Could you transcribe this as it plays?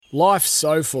Life's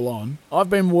so full on. I've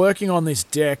been working on this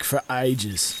deck for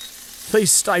ages. These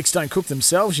steaks don't cook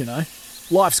themselves, you know.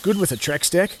 Life's good with a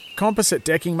Trex deck. Composite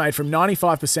decking made from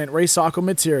 95% recycled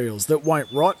materials that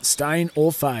won't rot, stain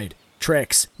or fade.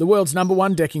 Trex, the world's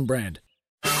 #1 decking brand.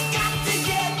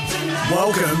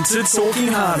 Welcome to Talking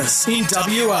Harness in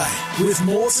WA with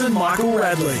Morts and Michael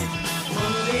Radley.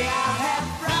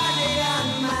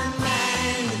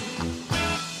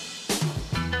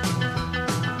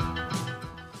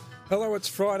 Hello, it's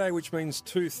Friday, which means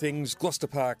two things. Gloucester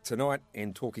Park tonight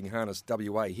and Talking Harness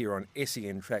WA here on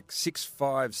SEN Track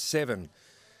 657.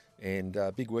 And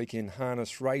big weekend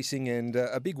harness racing and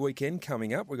a big weekend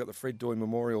coming up. We've got the Fred Doyle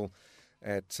Memorial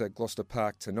at Gloucester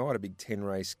Park tonight, a big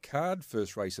 10-race card.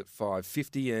 First race at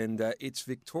 5:50 and it's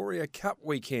Victoria Cup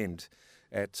weekend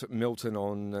at Milton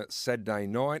on Saturday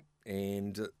night.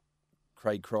 And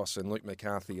Craig Cross and Luke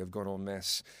McCarthy have gone en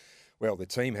masse. Well, the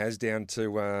team has down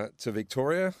to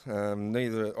Victoria.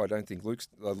 I don't think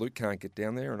Luke can't get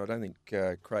down there, and I don't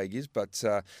think Craig is. But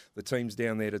the team's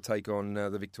down there to take on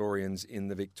the Victorians in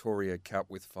the Victoria Cup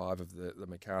with 5 of the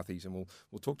McCarthys, and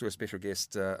we'll talk to a special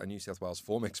guest, a New South Wales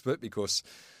form expert, because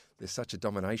there's such a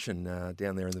domination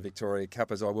down there in the Victoria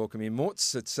Cup. As I welcome in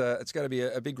Morts, it's going to be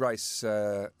a big race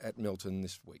at Milton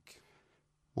this week.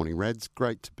 Morning, Rads.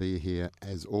 Great to be here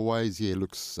as always. Yeah,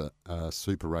 looks a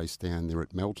super race down there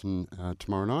at Melton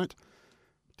tomorrow night.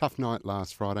 Tough night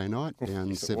last Friday night, down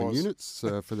yes, 7 units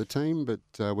for the team, but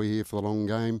we're here for the long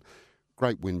game.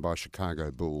 Great win by Chicago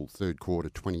Bull, third quarter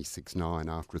 26-9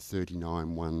 after a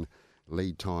 39-1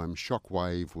 lead time.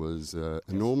 Shockwave was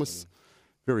enormous,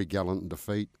 very gallant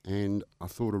defeat, and I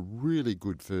thought a really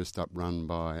good first up run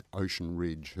by Ocean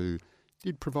Ridge, who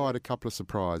did provide a couple of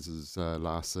surprises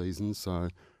last season, so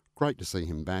great to see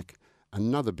him back.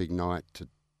 Another big night to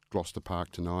Gloucester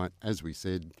Park tonight. As we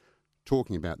said,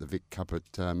 talking about the Vic Cup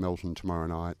at Melton tomorrow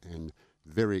night, and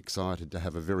very excited to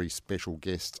have a very special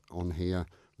guest on here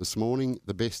this morning,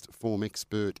 the best form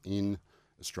expert in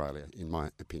Australia, in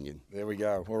my opinion. There we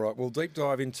go. All right, we'll deep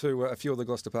dive into a few of the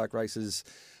Gloucester Park races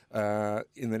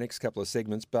in the next couple of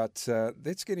segments, but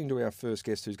let's get into our first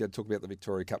guest who's going to talk about the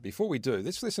Victoria Cup. Before we do,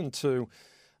 let's listen to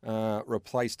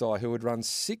Replace Die, who had run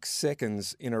 6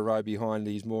 seconds in a row behind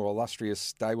his more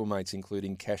illustrious stablemates,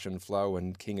 including Cash and Flow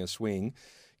and King of Swing.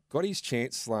 Got his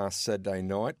chance last Saturday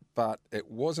night, but it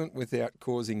wasn't without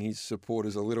causing his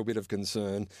supporters a little bit of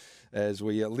concern as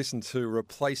we listened to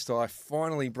Replace Die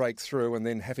finally break through and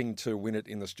then having to win it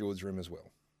in the steward's room as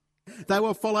well. They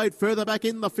were followed further back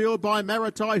in the field by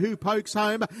Maritai, who pokes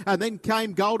home, and then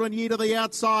came Golden Year to the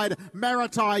outside.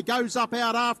 Maritai goes up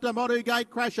out after Modu Gate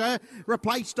Crasher.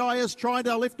 Replace Die is trying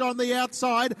to lift on the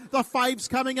outside. The fave's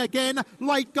coming again.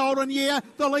 Late Golden Year.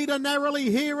 The leader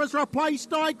narrowly here is Replace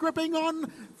Die gripping on.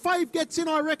 Fave gets in,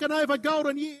 I reckon, over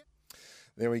Golden Year.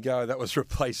 There we go. That was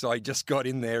Replace Die. He just got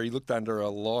in there. He looked under a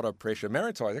lot of pressure.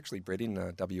 Maritai is actually bred in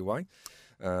WA.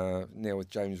 Now with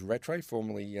James Rattray,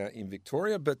 formerly in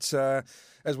Victoria. But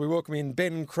as we welcome in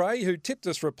Ben Cray, who tipped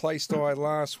us Replace Die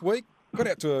last week, got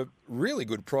out to a really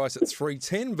good price at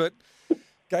 $3.10, but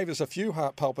gave us a few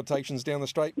heart palpitations down the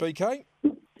straight, BK.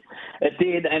 It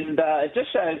did, and it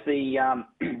just shows the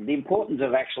importance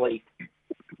of actually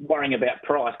worrying about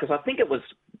price, because I think it was,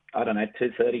 I don't know,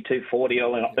 $2.30,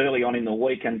 $2.40 early on in the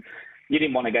week, and you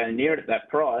didn't want to go near it at that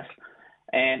price.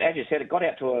 And as you said, it got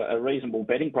out to a reasonable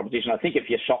betting proposition. I think if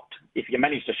you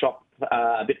managed to shop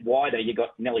a bit wider, you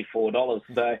got nearly $4.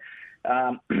 So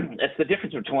it's the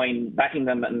difference between backing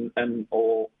them and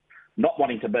or not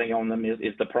wanting to be on them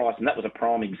is the price, and that was a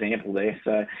prime example there.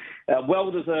 So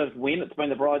well-deserved win. It's been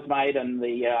the bridesmaid and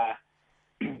the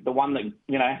one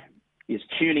that is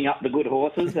tuning up the good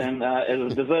horses, and it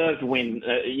was a deserved win.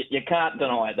 You can't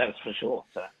deny it. That's for sure.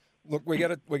 So. Look, we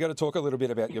got to talk a little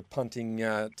bit about your punting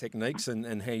techniques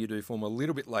and how you do form a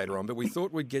little bit later on, but we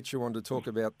thought we'd get you on to talk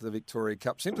about the Victoria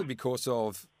Cup simply because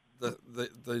of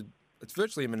the it's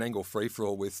virtually a Menangle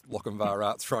free-for-all with Lochinvar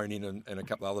Art thrown in and a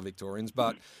couple of other Victorians,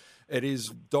 but it is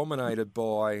dominated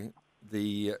by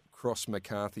the Cross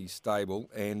McCarthy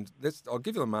stable, and I'll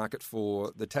give you the market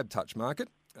for the Tab Touch market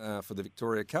for the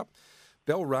Victoria Cup.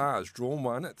 Bell Raj, drawn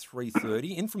one at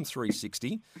 $3.30, in from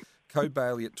 $3.60. Code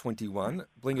Bailey at $21,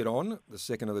 Bling It On, the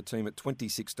second of the team, at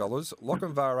 $26,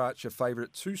 Lochinvar Archer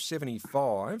favourite at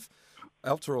 $2.75,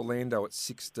 Alta Orlando at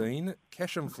 $16,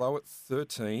 Cash and Flow at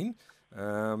 $13,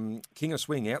 King of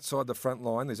Swing outside the front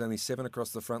line. There's only 7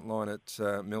 across the front line at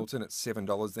Milton at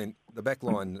 $7. Then the back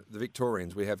line, the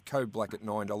Victorians, we have Code Black at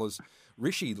 $9.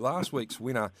 Rishi, last week's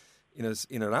winner in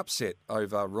an upset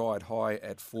over Ride High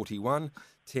at $41,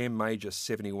 Tam Major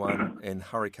 $71, and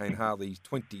Hurricane Harley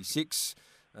 $26.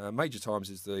 Major Times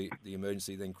is the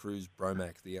emergency, then Cruise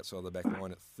Bromac, the outside of the back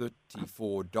line at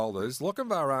 $34.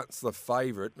 Lochinvar the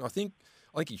favourite. I think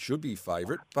he should be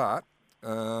favourite, but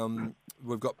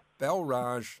we've got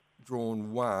Balraj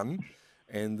drawn 1,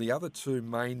 and the other 2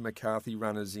 main McCarthy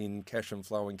runners in Cash and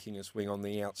Flow and King of Swing on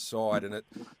the outside, and it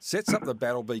sets up the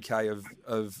battle, BK,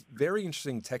 of very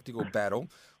interesting tactical battle.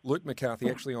 Luke McCarthy,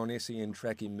 actually on SEN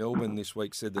track in Melbourne this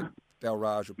week, said that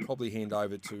Balraj would probably hand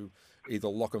over to either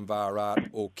Lochinvar Art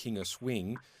or King of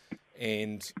Swing,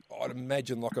 and I'd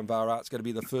imagine Lochinvar Art's going to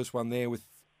be the first one there with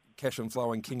Cash and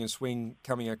Flow and King of Swing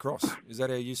coming across. Is that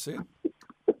how you see it?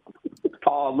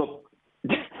 Oh, look,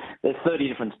 there's 30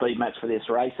 different speed maps for this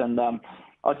race, and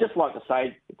I'd just like to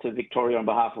say to Victoria on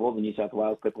behalf of all the New South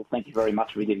Wales people, thank you very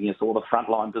much for giving us all the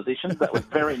frontline positions. That was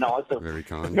very nice. Very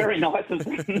kind. Very nice.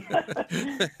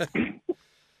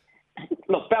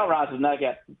 Look, Balraj has no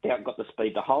doubt got the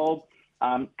speed to hold.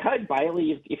 Code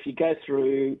Bailey, if you go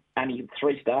through only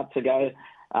 3 starts ago,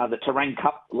 the Terrain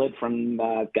Cup led from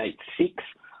gate 6,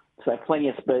 so plenty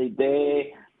of speed there.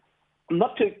 I'm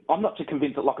not too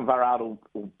convinced that Lochinvar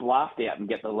will blast out and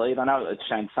get the lead. I know it's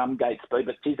shown some gate speed,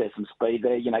 but geez, there's some speed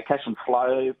there. You know, Cash and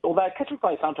Flow, although Cash and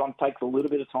Flow sometimes takes a little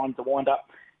bit of time to wind up.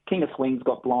 King of Swing's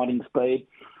got blinding speed.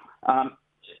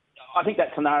 I think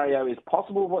that scenario is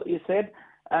possible, what you said.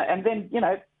 And then, you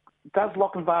know, does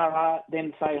Lochinvar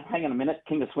then say, hang on a minute,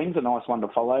 King of Swing's a nice one to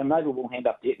follow. Maybe we'll hand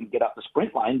up it and get up the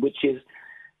sprint lane, which is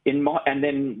and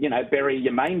then, you know, bury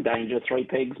your main danger, 3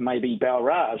 pegs, maybe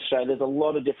Balraj. So there's a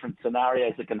lot of different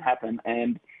scenarios that can happen.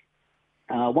 And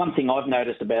one thing I've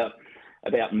noticed about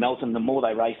Melton, the more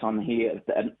they race on here,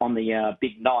 on the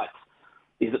big nights,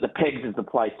 is that the pegs is the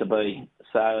place to be.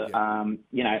 So,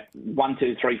 you know, 1,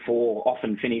 2, 3, 4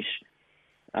 often finish,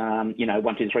 you know,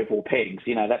 1, 2, 3, 4 pegs,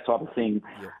 you know, that type of thing.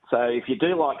 Yeah. So if you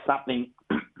do like something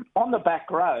on the back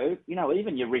row, you know,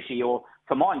 even your Rishi or,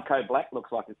 for mine, Code Black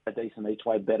looks like a decent each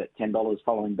way bet at $10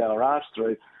 following Balraj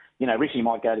through. You know, Rishi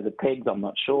might go to the pegs, I'm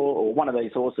not sure, or one of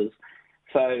these horses.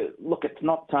 So, look, it's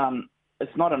not an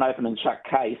open and shut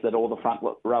case that all the front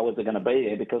rowers are going to be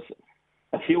there, because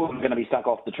a few of them are going to be stuck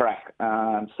off the track.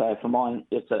 So for mine,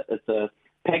 it's a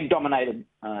peg-dominated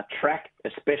track,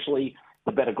 especially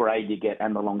the better grade you get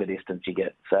and the longer distance you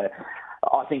get. So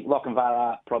I think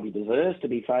Lochinvar probably deserves to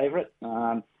be favourite.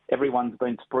 Everyone's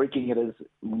been spruiking it as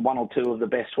 1 or 2 of the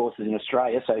best horses in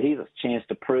Australia, so here's a chance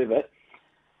to prove it.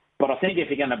 But I think if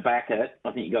you're going to back it,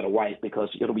 I think you've got to wait, because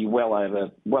it'll be well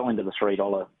into the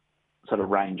 $3 sort of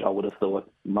range, I would have thought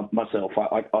myself.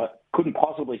 I couldn't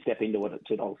possibly step into it at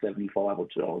 $2.75 or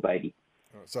 $2.80.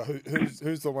 So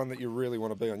who's the one that you really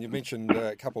want to be on? You mentioned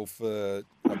a couple for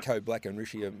Code Black and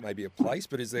Rishi, maybe a place,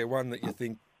 but is there one that you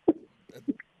think,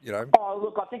 you know? Oh,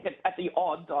 look, I think at the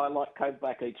odds, I like Code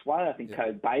Black each way. I think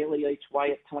Code Bailey each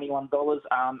way at $21.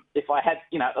 If I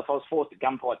was forced at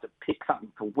gunfight to pick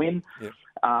something to win,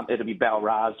 it'll be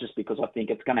Balraj, just because I think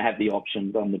it's going to have the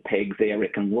options on the pegs there.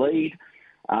 It can lead.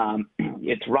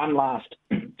 It's run last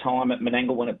time at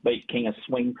Menangle when it beat King of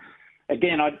Swing.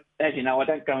 Again, as you know, I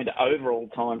don't go into overall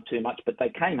time too much, but they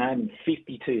came home in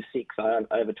 52.6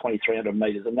 over 2,300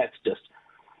 metres, and that's just,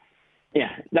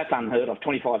 that's unheard of.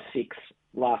 25.6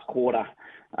 last quarter,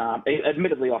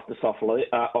 admittedly off the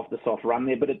soft run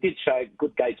there, but it did show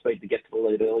good gate speed to get to the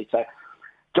lead early. So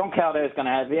John Calder is going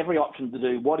to have every option to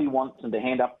do what he wants and to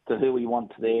hand up to who he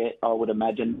wants there, I would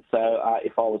imagine. So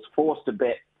if I was forced to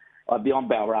bet, I'd be on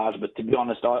Balraj, but to be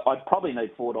honest, I'd probably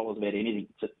need $4 about anything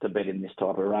to bet in this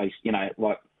type of race. You know,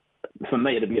 like, for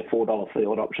me, it'd be a $4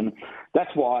 field option. That's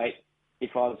why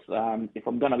if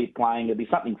I'm going to be playing, it'd be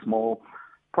something small,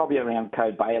 probably around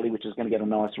Code Bailey, which is going to get a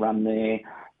nice run there,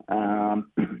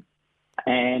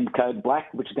 and Code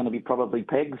Black, which is going to be probably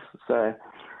pegs. So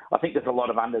I think there's a lot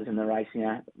of unders in the race. You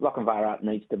know, Lochinvar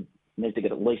needs to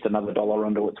get at least another $1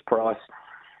 onto its price.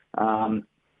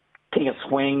 King of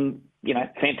Swing, you know,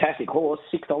 fantastic horse,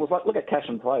 $6. Like, look at Cash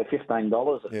and Flow, $15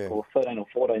 or $13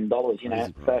 or $14. You know,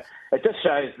 so it just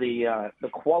shows the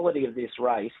quality of this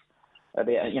race.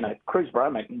 About, you know, Cruise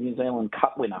Bromac, New Zealand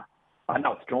Cup winner. I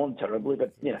know it's drawn terribly,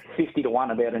 but, you know,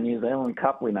 50-1 about a New Zealand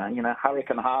Cup winner. You know,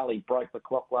 Hurricane Harley broke the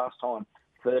clock last time,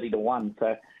 30-1.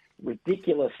 So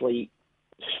ridiculously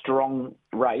strong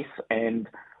race, and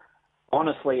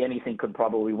honestly, anything could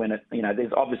probably win it. You know,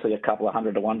 there's obviously a couple of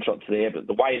 100-1 shots there, but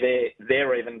the way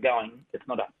they're even going, it's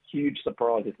not a huge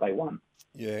surprise if they won.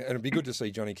 Yeah, and it'd be good to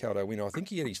see Johnny Caldo win. I think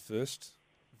he had his first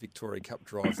Victoria Cup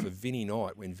drive for Vinnie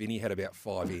Knight when Vinnie had about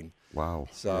 5 in. Wow.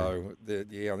 So, I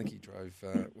think he drove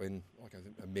when, like,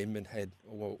 Amendment had,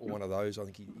 or one of those. I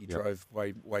think he drove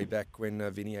way back when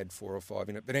Vinnie had 4 or 5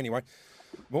 in it. But anyway,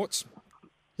 Morts?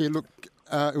 Yeah, look,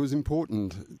 it was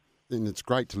important and it's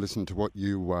great to listen to what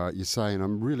you say, and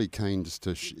I'm really keen just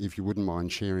to, if you wouldn't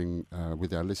mind sharing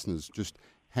with our listeners, just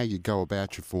how you go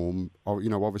about your form.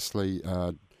 Obviously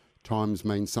times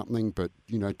mean something, but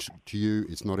to you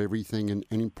it's not everything, and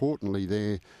importantly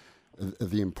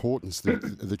the importance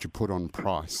that you put on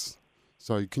price.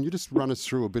 So can you just run us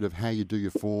through a bit of how you do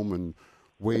your form and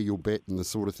where you'll bet and the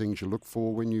sort of things you look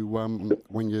for when you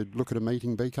look at a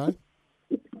meeting, BK?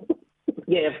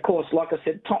 Yeah, of course. Like I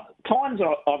said, times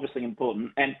are obviously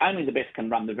important, and only the best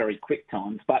can run the very quick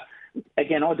times. But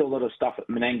again, I do a lot of stuff at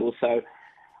Menangle, so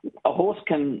a horse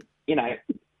can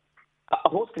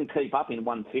keep up in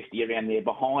 150 around there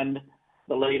behind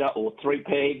the leader or 3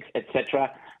 pegs,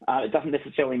 etc. It doesn't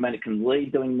necessarily mean it can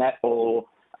lead doing that or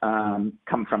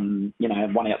come from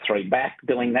 1 out 3 back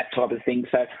doing that type of thing.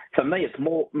 So for me, it's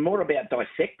more about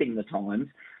dissecting the times,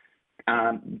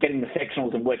 getting the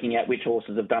sectionals and working out which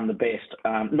horses have done the best,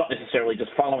 not necessarily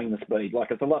just following the speed.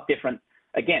 Like, it's a lot different.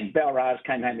 Again, Balraj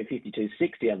came home in 52.60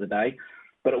 the other day,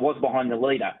 but it was behind the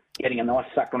leader, getting a nice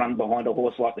suck run behind a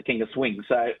horse like the King of Swing.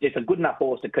 So it's a good enough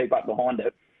horse to keep up behind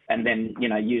it and then,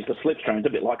 use the slipstreams, a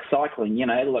bit like cycling,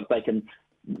 like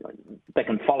they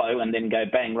can follow and then go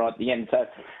bang right at the end. So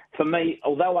for me,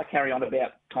 although I carry on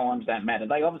about times don't matter,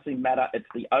 they obviously matter. It's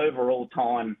the overall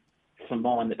time for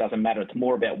mine that doesn't matter. It's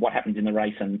more about what happens in the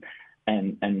race and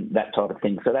that type of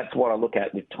thing. So that's what I look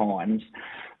at with times.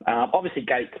 Obviously,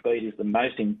 gate speed is the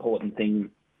most important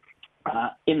thing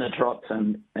in the trots,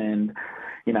 and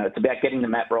it's about getting the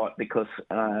map right because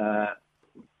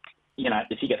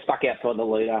if you get stuck outside the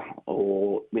leader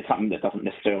or with something that doesn't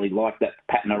necessarily like that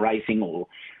pattern of racing, or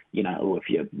if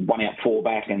you're 1 out 4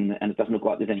 back and it doesn't look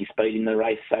like there's any speed in the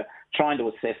race, so trying to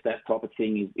assess that type of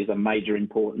thing is a major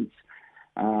importance.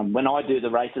 When I do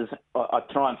the races, I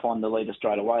try and find the leader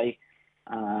straight away.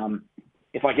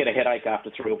 If I get a headache after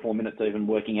 3 or 4 minutes even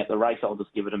working at the race, I'll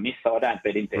just give it a miss. So I don't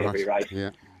bet into every race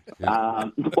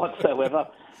whatsoever.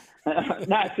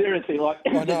 No, seriously,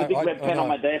 there's a big red pen on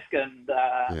my desk, and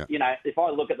if I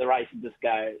look at the race and just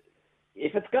go,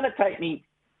 if it's going to take me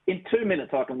in 2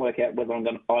 minutes, I can work out whether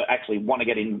I actually want to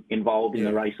get involved in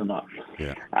the race or not.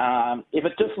 Yeah. If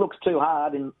it just looks too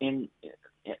hard,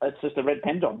 it's just a red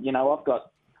pen job. I've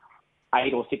got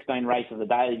 8 or 16 races a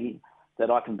day that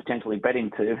I can potentially bet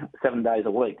into 7 days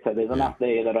a week. So there's enough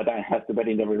there that I don't have to bet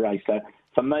into every race. So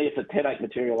for me, if it's headache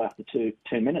material after 2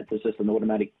 minutes, it's just an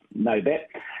automatic no bet.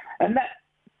 And that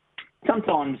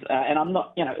sometimes, and I'm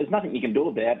not, there's nothing you can do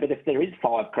about it, but if there is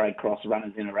 5 Craig Cross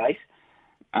runners in a race,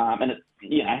 and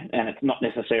it's not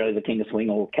necessarily the King of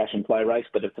Swing or cash and play race,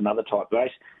 but it's another type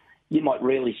race, you might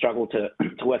really struggle to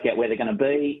work out where they're going to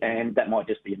be, and that might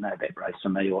just be a no-bet race for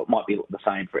me, or it might be the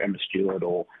same for Emma Stewart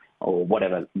or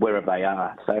whatever, wherever they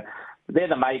are. So they're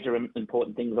the major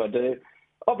important things I do.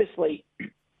 Obviously,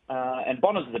 and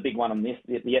Bonners is a big one on this,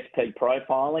 the SP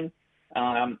profiling.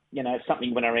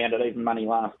 Something went around at even money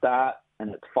last start, and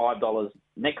it's $5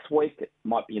 next week. It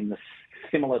might be in the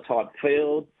similar type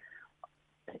field.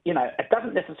 It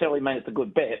doesn't necessarily mean it's a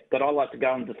good bet, but I like to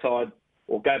go and decide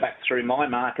or go back through my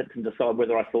markets and decide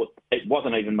whether I thought it was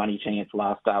an even money chance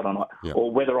last start or not,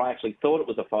 or whether I actually thought it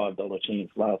was a $5 chance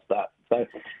last start. So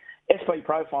SP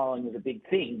profiling is a big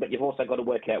thing, but you've also got to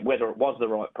work out whether it was the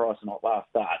right price or not last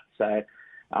start. So,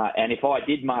 and if I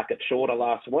did market shorter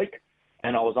last week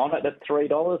and I was on it at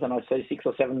 $3 and I see $6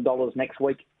 or $7 next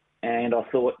week and I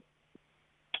thought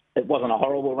it wasn't a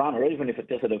horrible run, or even if it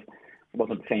just sort of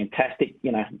wasn't fantastic,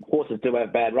 horses do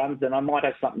have bad runs, then I might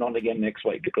have something on again next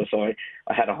week because I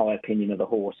had a high opinion of the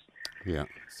horse. Yeah.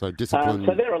 So discipline.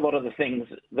 So there are a lot of the things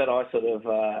that I sort of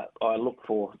I look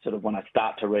for sort of when I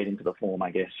start to read into the form,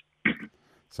 I guess.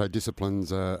 So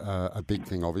discipline's a big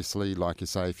thing, obviously. Like you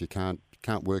say, if you can't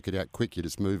work it out quick, you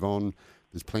just move on.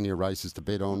 There's plenty of races to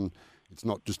bet on. It's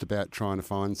not just about trying to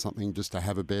find something just to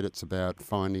have a bet. It's about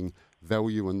finding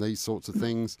value in these sorts of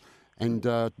things. And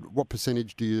what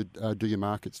percentage do you do your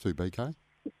markets to, BK?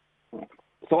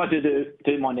 So I do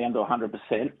mine down to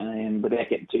 100%, and without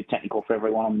getting too technical for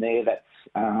everyone on there, that's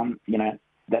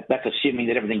that's assuming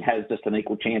that everything has just an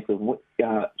equal chance of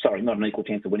not an equal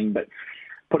chance of winning, but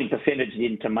putting percentages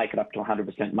in to make it up to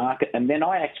 100% market, and then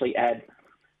I actually add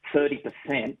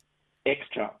 30%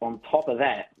 extra on top of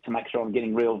that to make sure I'm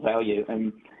getting real value.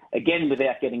 And again,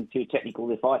 without getting too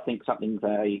technical, if I think something's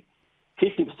a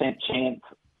 50% chance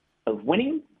of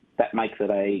winning, that makes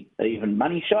it a even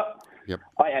money shot. Yep.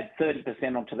 I add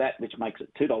 30% onto that, which makes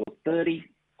it $2.30.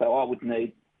 So I would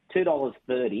need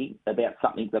 $2.30 about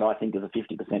something that I think is a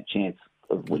 50% chance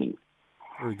of winning.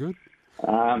 Very good.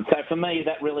 So for me,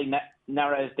 that really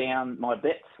narrows down my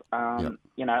bets. I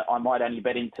might only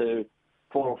bet into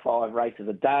 4 or 5 races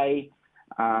a day.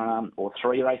 or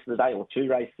 3 races a day or 2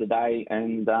 races a day.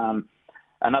 And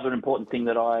another important thing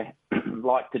that I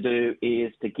like to do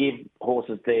is to give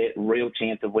horses their real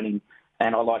chance of winning.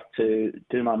 And I like to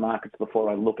do my markets before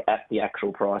I look at the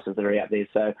actual prices that are out there.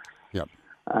 So, Yep.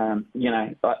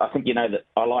 I think you know that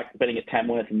I like betting at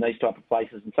Tamworth and these type of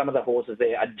places. And some of the horses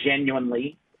there are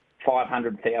genuinely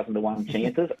 500,000 to 1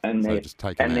 chances, and they're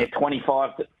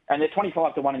 25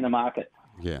 to 1 in the market.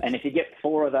 Yeah. And if you get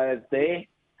 4 of those there,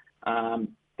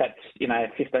 that's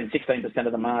 15-16%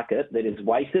 of the market that is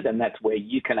wasted, and that's where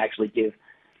you can actually give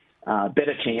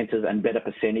better chances and better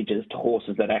percentages to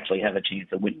horses that actually have a chance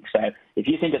of winning. So if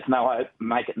you think it's no hope,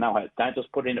 make it no hope. Don't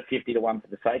just put in at 50 to 1 for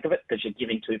the sake of it, because you're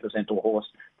giving 2% to a horse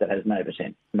that has no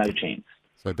chance.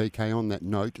 So BK, on that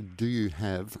note, do you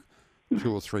have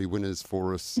 2 or 3 winners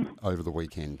for us over the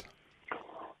weekend?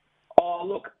 Oh,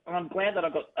 look, I'm glad that I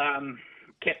got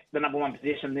kept the number 1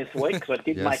 position this week, because I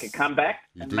did make a comeback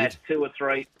and made 2 or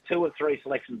 3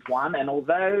 selections won. And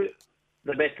although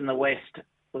the best in the West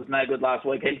was no good last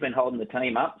week, he's been holding the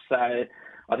team up. So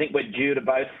I think we're due to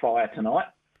both fire tonight.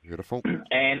 Beautiful.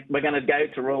 And we're going to go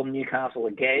to Royal Newcastle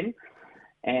again.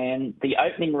 And the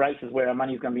opening race is where our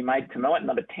money is going to be made tonight.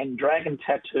 Number 10, Dragon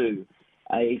Tattoo,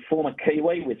 a former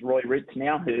Kiwi with Roy Ritz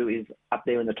now, who is up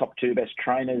there in the top 2 best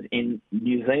trainers in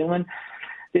New Zealand.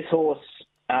 This horse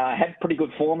had pretty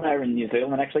good form over in New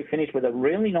Zealand, actually finished with a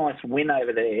really nice win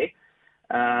over there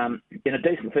in a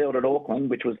decent field at Auckland,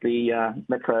 which was the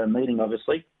Metro meeting,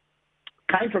 obviously.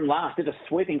 Came from last, did a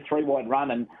sweeping 3-wide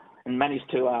run and managed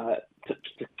to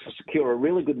secure a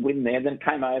really good win there. Then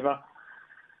came over.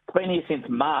 It's been here since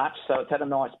March, so it's had a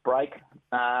nice break.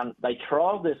 They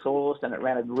trialled this horse, and it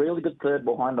ran a really good third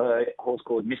behind a horse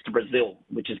called Mr. Brazil,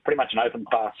 which is pretty much an open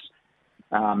class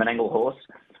Menangle horse.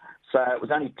 So it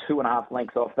was only 2.5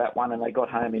 lengths off that one, and they got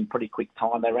home in pretty quick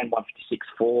time. They ran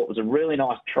 156.4. It was a really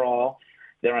nice trial.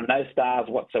 There are no stars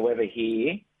whatsoever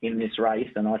here in this race,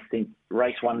 and I think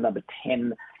race 1, number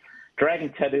 10,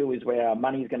 Dragon Tattoo, is where our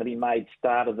money is going to be made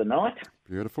start of the night.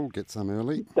 Beautiful. Get some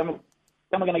early. Then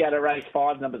we're going to go to race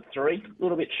 5, number 3. A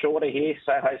little bit shorter here,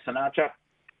 Soho Sinatra.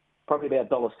 Probably about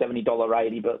 $1.70,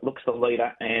 $1.80, but looks the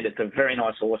leader, and it's a very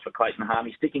nice horse for Clayton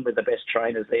Harmey, sticking with the best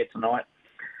trainers there tonight.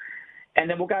 And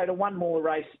then we'll go to one more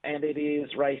race, and it is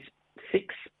race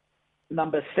 6,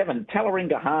 number 7,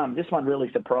 Talaringa Harm. This one really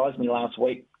surprised me last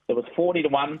week. It was 40 to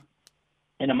 1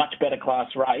 in a much better class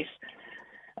race.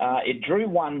 It drew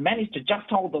 1, managed to just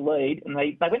hold the lead, and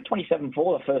they went 27-4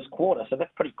 the first quarter, so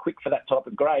that's pretty quick for that type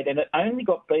of grade. And it only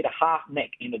got beat a half neck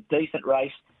in a decent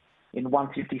race in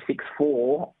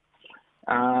 156.4.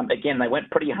 Again, they went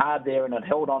pretty hard there, and it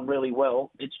held on really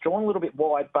well. It's drawn a little bit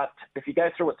wide, but if you go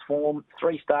through its form,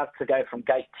 3 starts to go from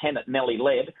gate 10 at Nelly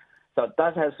led, so it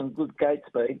does have some good gate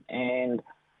speed. And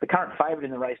the current favourite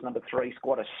in the race, number 3,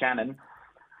 Squatter Shannon,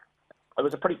 it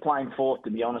was a pretty plain 4th, to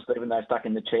be honest, even though stuck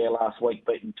in the chair last week,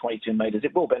 beating 22 metres.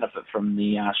 It will benefit from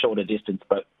the shorter distance,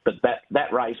 but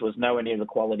that race was nowhere near the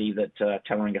quality that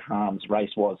Talaringa Harm's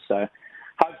race was. So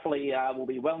hopefully we'll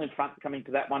be well in front coming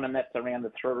to that one, and that's around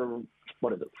the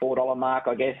 $4 mark,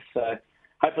 I guess. So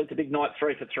hopefully it's a big night,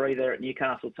 3 for 3 there at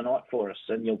Newcastle tonight for us,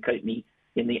 and you'll keep me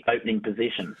in the opening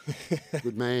position.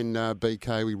 Good man,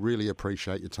 BK. We really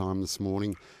appreciate your time this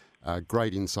morning.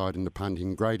 Great insight into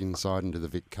punting, great insight into the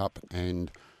Vic Cup,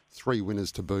 and 3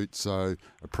 winners to boot. So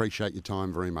appreciate your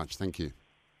time very much. Thank you.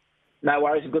 No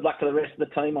worries, and good luck to the rest of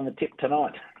the team on the tip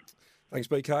tonight. Thanks,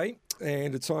 BK.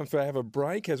 And it's time for have a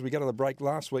break. As we go to the break,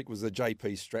 last week was the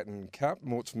JP Stratton Cup.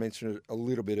 Mort's mentioned it a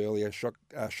little bit earlier.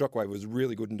 Shockwave was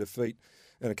really good in defeat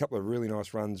and a couple of really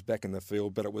nice runs back in the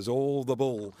field, but it was all the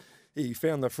bull. He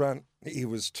found the front. He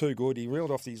was too good. He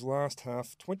reeled off his last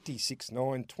half,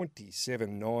 26-9,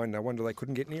 27-9. No wonder they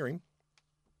couldn't get near him.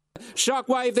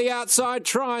 Shockwave the outside,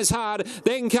 tries hard.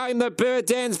 Then came the Bird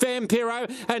Dance Vampiro.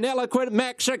 An eloquent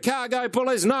Mac Chicago Bull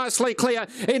is nicely clear.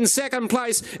 In second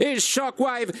place is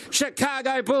Shockwave.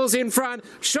 Chicago Bull's in front.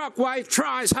 Shockwave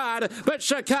tries hard, but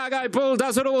Chicago Bull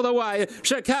does it all the way.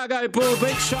 Chicago Bull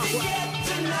beats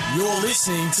Shockwave. You're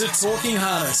listening to Talking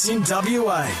Harness in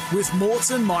WA with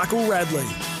Morts and Michael Radley.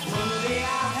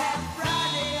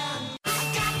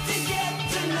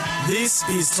 This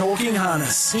is Talking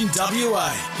Harness in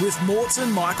WA with Morts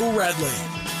and Michael Radley.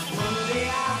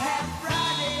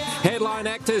 Headline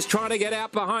Actors trying to get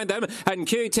out behind them, and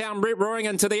Q-Town Rip roaring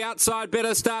into the outside.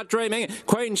 Better Start Dreaming.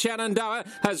 Queen Shenandoah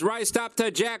has raced up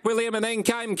to Jack William, and then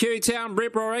came Q-Town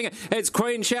Rip roaring. It's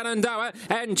Queen Shenandoah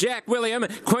and Jack William.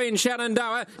 Queen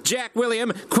Shenandoah, Jack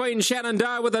William. Queen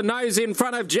Shenandoah with a nose in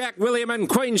front of Jack William, and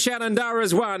Queen Shenandoah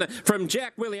has won from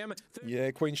Jack William.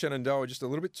 Yeah, Queen Shenandoah just a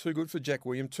little bit too good for Jack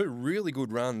William. Two really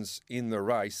good runs in the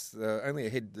race, only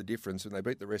ahead the difference, and they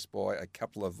beat the rest by a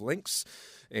couple of lengths.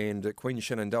 And Queen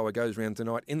Shenandoah goes round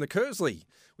tonight in the Kersley,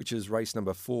 which is race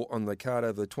number 4 on the card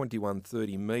over the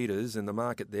 2130 metres. And the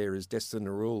market there is Destin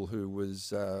Rule, who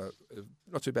was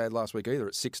not too bad last week either,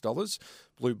 at $6.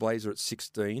 Blue Blazer at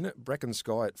 $16. Bracken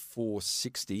Sky at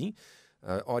 $4.60.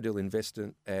 Ideal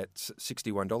Investment at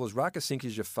 $61. Raka Sink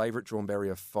is your favourite, drawn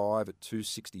barrier 5 at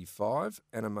 $2.65.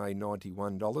 Anime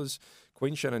 $91.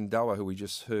 Queen Shenandoah, who we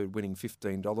just heard, winning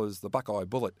 $15. The Buckeye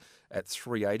Bullet at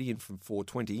 $3.80 in from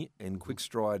 $4.20. And Quick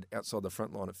Stride outside the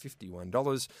front line at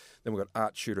 $51. Then we've got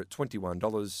Art Shooter at $21.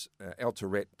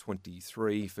 Altoret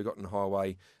 $23. Forgotten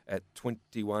Highway at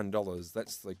 $21.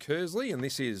 That's the Kersley, and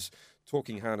this is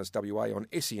Talking Harness WA on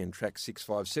SEN Track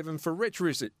 657 for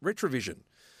Retrovision.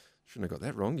 Shouldn't have got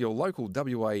that wrong. Your local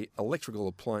WA electrical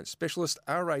appliance specialist.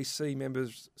 RAC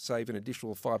members save an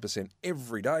additional 5%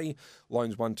 every day.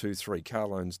 Loans 123. Car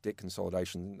loans, debt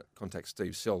consolidation. Contact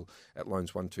Steve Sell at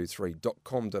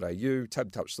loans123.com.au.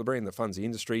 Tab Touch, the brand that funds the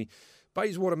industry.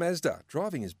 Bayswater Mazda.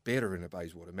 Driving is better in a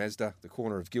Bayswater Mazda. The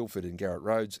corner of Guildford and Garrett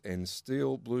Roads. And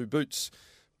Steel Blue Boots.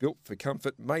 Built for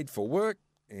comfort, made for work.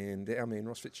 And our man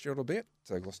Ross Fitzgerald will be at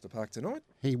Gloucester Park tonight.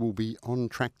 He will be on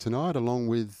track tonight along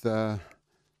with the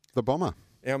Bomber.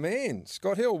 Our man,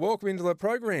 Scott Hill, welcome into the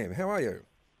program. How are you?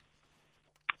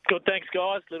 Good, thanks,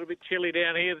 guys. A little bit chilly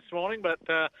down here this morning, but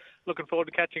looking forward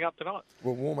to catching up tonight.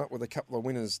 We'll warm up with a couple of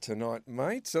winners tonight,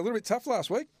 mate. So a little bit tough last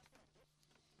week.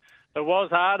 It was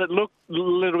hard. It looked a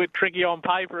little bit tricky on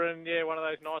paper, and, yeah, one of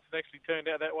those nights it actually turned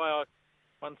out that way.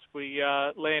 Once we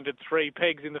landed 3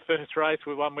 pegs in the first race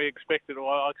with one we expected,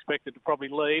 or I expected to probably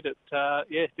lead, it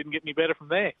didn't get any better from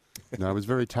there. No, it was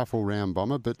very tough all-round,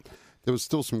 Bomber, but there was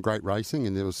still some great racing,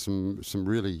 and there was some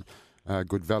really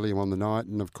good value on the night.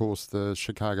 And, of course, the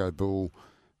Chicago Bull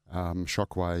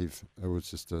Shockwave, it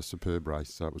was just a superb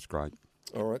race, so it was great.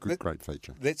 All right, great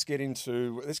feature. Let's get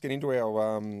into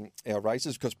our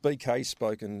races, because BK's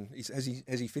spoken. Has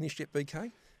he finished yet,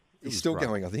 BK? He's still great.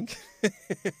 going, I think.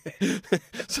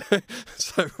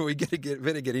 so we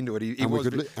better get into it. He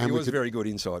was very good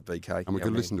inside, BK. And we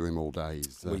could listen to him all day.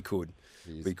 We could.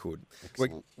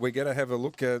 We're going to have a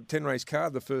look at 10-race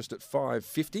card, the first at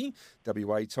 5:50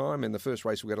 WA time, and the first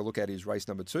race we're going to look at is race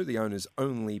number 2, the owner's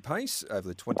only pace over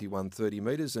the 2130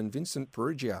 metres, and Vincent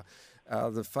Perugia,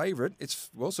 the favourite. It's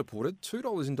well supported,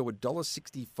 $2 into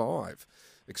 $1.65.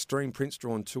 Extreme Prince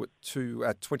drawn to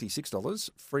at $26.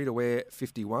 Free to Wear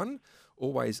 $51.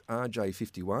 Always RJ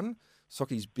 $51.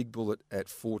 Socky's Big Bullet at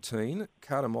 $14.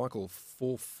 Carter Michael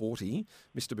 $4.40.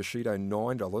 Mr. Bushido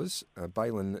 $9.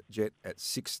 Balin Jet at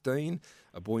 $16.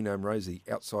 A Boy Named Rosie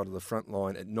outside of the front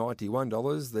line at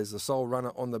 $91. There's the sole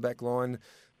runner on the back line,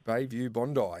 Bayview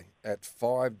Bondi at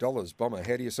 $5. Bomber,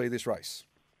 how do you see this race?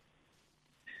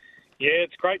 Yeah,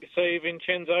 it's great to see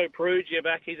Vincenzo Perugia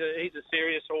back. He's a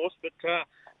serious horse, but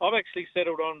I've actually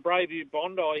settled on Braveview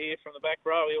Bondi here from the back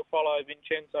row. He'll follow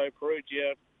Vincenzo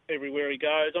Perugia everywhere he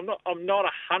goes. I'm not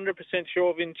 100%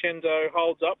 sure Vincenzo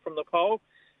holds up from the pole.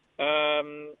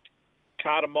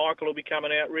 Carter Michael will be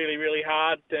coming out really, really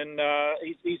hard, and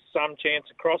he's some chance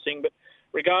of crossing. But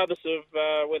regardless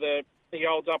of whether he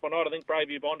holds up or not, I think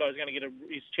Braveview Bondi is going to get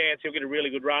his chance. He'll get a really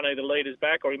good run, either leaders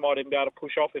back, or he might even be able to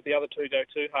push off if the other two go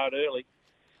too hard early.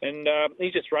 And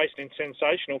he's just raced in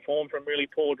sensational form from really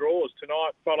poor draws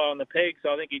tonight, following the peg.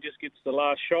 So I think he just gets the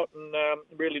last shot, and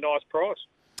really nice price.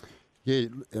 Yeah,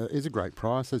 it's a great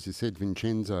price. As you said,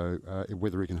 Vincenzo,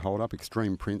 whether he can hold up.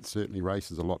 Extreme Prince certainly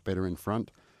races a lot better in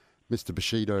front. Mr.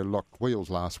 Bushido locked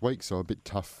wheels last week, so a bit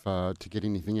tough to get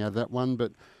anything out of that one.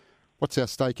 But what's our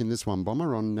stake in this one,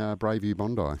 Bomber, on Braveview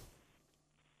Bondi?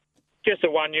 Just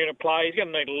a one-unit play. He's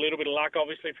going to need a little bit of luck,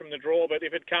 obviously, from the draw. But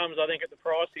if it comes, I think at the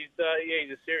price, he's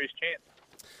a serious chance.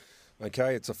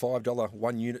 Okay, it's a $5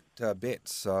 one-unit bet.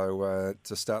 So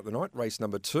to start the night, race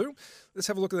number 2. Let's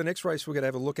have a look at the next race we're going to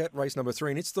have a look at, race number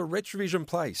 3, and it's the Retrovision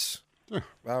Place.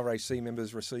 RAC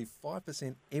members receive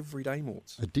 5% every day,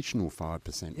 Morts. Additional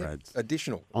 5%, Rads.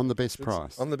 Additional. On the best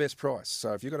price. On the best price.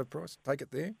 So if you've got a price, take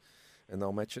it there, and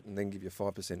they'll match it and then give you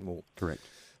 5% more. Correct.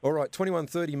 All right,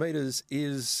 2130 metres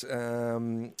is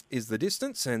the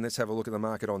distance, and let's have a look at the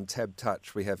market on Tab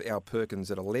Touch. We have Al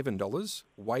Perkins at $11,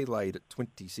 Waylaid at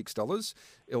 $26,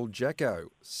 El Jacko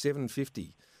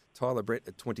 $7.50, Tyler Brett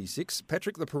at 26.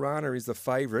 Patrick the Piranha is the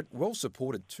favourite, well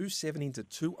supported, 270 to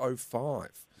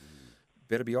 205.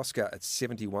 Better Be Oscar at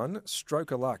 71.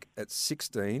 Stroke of Luck at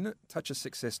 16. Touch of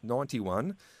Success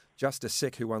 91. Just a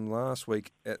Sec, who won last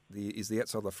week, is the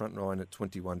outside the front nine at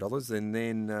 $21. And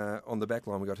then on the back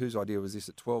line, we got Whose Idea Was This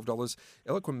at $12.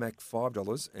 Eloquent Mac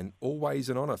 $5. And Always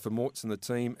an Honour for Morts and the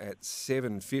team at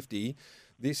 $7.50.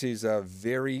 This is a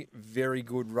very, very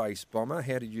good race, Bomber.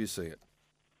 How did you see it?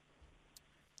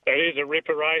 It is a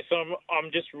ripper race.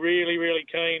 I'm just really, really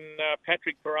keen.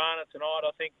 Patrick Piranha tonight,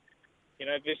 I think.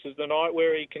 This is the night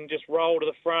where he can just roll to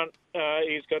the front.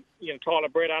 He's got, Tyler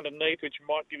Brett underneath, which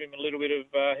might give him a little bit of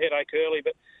headache early,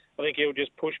 but I think he'll just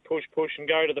push and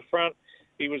go to the front.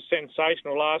 He was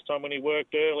sensational last time when he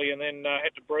worked early and then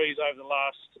had to breeze over the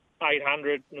last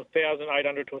 800 to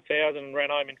 1,000 and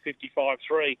ran home in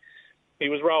 55.3. He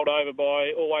was rolled over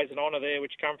by Always an Honour there,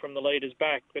 which come from the leader's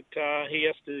back, but he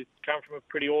has to come from a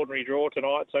pretty ordinary draw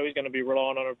tonight, so he's going to be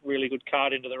relying on a really good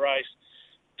card into the race.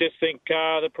 Just think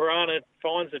the Piranha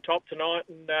finds the top tonight,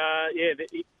 and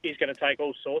he's going to take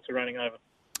all sorts of running over.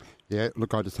 Yeah,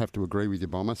 look, I just have to agree with you,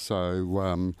 Bomber.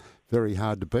 So very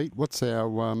hard to beat. What's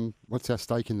our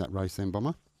stake in that race then,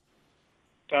 Bomber?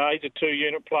 He's a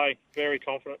 2-unit play. Very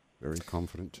confident. Very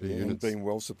confident, 2 And units. being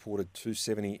well supported,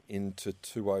 270 into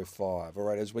 205. All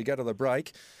right, as we go to the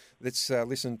break, let's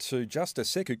listen to Just a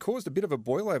Sec, who caused a bit of a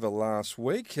boilover last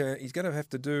week. He's going to have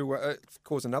to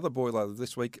cause another boilover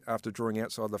this week after drawing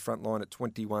outside the front line at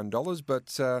 $21.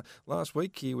 But last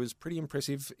week he was pretty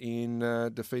impressive in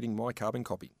defeating My Carbon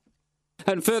Copy.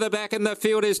 And further back in the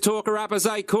field is Talker Up as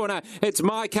a corner. It's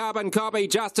My Carbon Copy,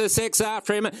 Just a Sex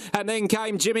after him. And then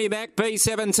came Jimmy Mac,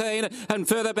 B17. And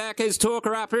further back is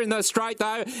Talker Up in the straight,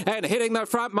 though. And hitting the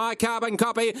front, My Carbon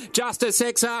Copy, Just a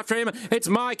Sex after him. It's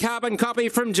My Carbon Copy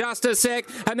from Just a Sec.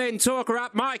 And then Talker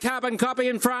Up, My Carbon Copy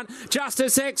in front. Just a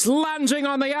Sec's lunging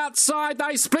on the outside.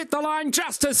 They split the line.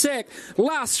 Just a Sec.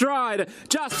 Last ride.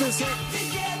 Just a Sec.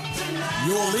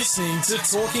 You're listening to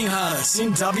Talking Harness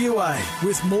in WA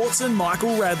with Morts and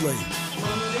Michael Radley.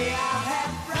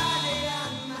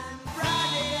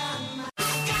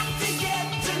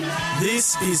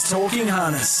 This is Talking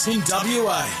Harness in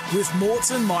WA with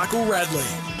Morts and Michael Radley.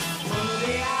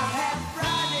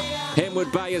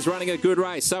 Henwood Bay is running a good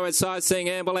race. So it's Sightseeing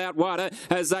Amble out wider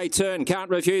as they turn. Can't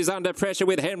Refuse under pressure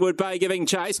with Henwood Bay giving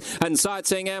chase. And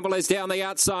Sightseeing Amble is down the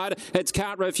outside. It's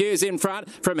Can't Refuse in front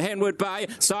from Henwood Bay.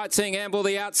 Sightseeing Amble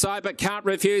the outside, but Can't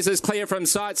Refuse is clear from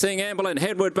Sightseeing Amble and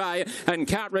Henwood Bay. And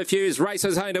Can't Refuse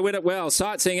races home to win it well.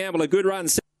 Sightseeing Amble, a good run.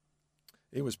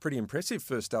 It was pretty impressive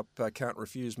first up, Can't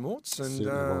Refuse Morts, and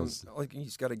I think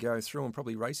he's got to go through and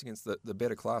probably race against the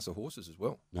better class of horses as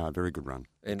well. No, very good run.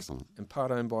 And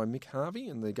part owned by Mick Harvey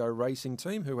and the Go Racing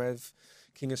team, who have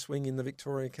King of Swing in the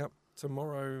Victoria Cup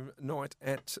tomorrow night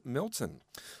at Melton.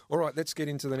 All right, let's get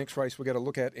into the next race we're going to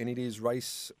look at, and it is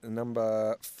race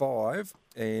number 5,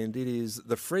 and it is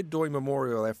the Fred Doy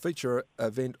Memorial, our feature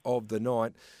event of the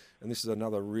night. And this is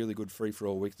another really good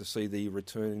free-for-all week to see the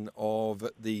return of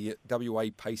the WA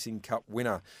Pacing Cup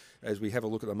winner as we have a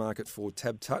look at the market for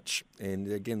Tab Touch.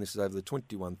 And again, this is over the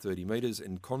 21.30 metres,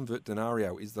 and Convert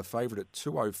Denario is the favourite at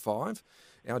 $2.05.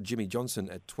 Our Jimmy Johnson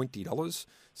at $20.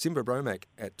 Simba Bromac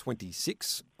at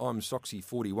 $26. I'm Soxy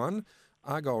 $41.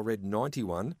 Argyle Red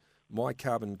 $91. My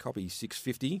Carbon Copy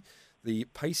 $6.50. The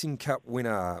Pacing Cup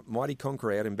winner, Mighty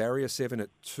Conqueror out in Barrier 7 at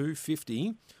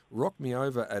 $2.50. Rock Me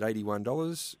Over at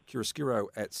 $81, Kiraskiro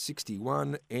at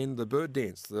 $61, and the Bird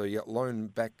Dance, the lone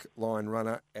back line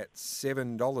runner at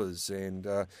 $7. And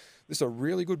this is a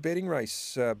really good betting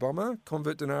race, Bomber.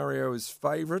 Convert Denario is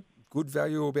favourite. Good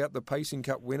value about the Pacing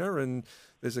Cup winner, and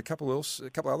there's a couple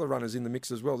other runners in the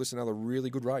mix as well. This is another really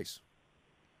good race.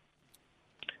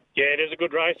 Yeah, it is a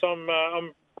good race.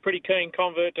 I'm pretty keen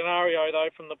Convert Denario, though,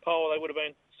 from the pole. They would have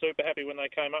been super happy when they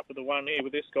came up with the one here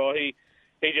with this guy.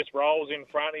 He just rolls in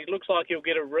front. He looks like he'll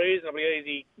get a reasonably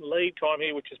easy lead time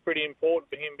here, which is pretty important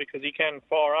for him because he can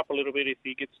fire up a little bit if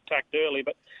he gets attacked early.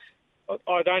 But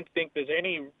I don't think there's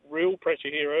any real pressure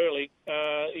here early.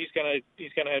 He's going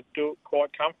to do it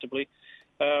quite comfortably.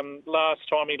 Last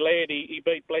time he led, he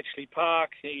beat Bletchley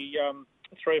Park. He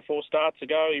 3 or 4 starts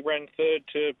ago, he ran third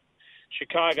to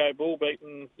Chicago Bull,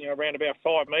 beaten around about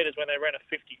 5 metres when they ran a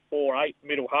 54.8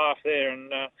 middle half there,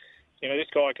 and this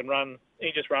guy can run.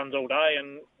 He just runs all day,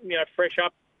 and fresh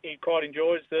up, he quite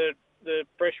enjoys the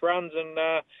fresh runs, and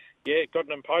got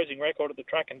an imposing record at the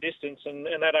track and distance, and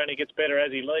that only gets better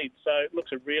as he leads. So it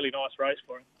looks a really nice race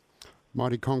for him.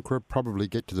 Mighty Conqueror probably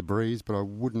get to the breeze, but I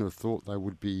wouldn't have thought they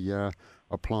would be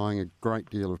applying a great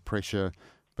deal of pressure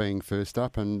being first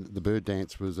up, and the Bird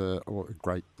Dance was a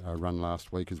great run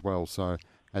last week as well. So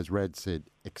As Rad said,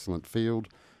 excellent field.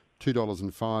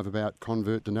 $2.05 about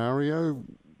Convert Denario.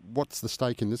 What's the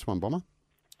stake in this one, Bomber?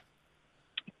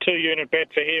 2-unit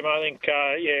bet for him. I think,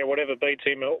 whatever beats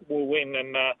him will win,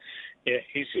 and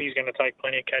he's going to take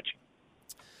plenty of catching.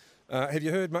 Have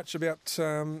you heard much about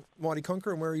Mighty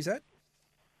Conqueror and where he's at?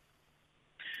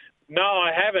 No,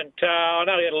 I haven't. I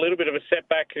know he had a little bit of a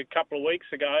setback a couple of weeks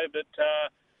ago, but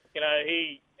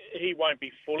he won't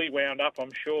be fully wound up,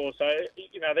 I'm sure. So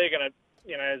they're going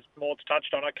to, as Mort's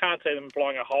touched on, I can't see them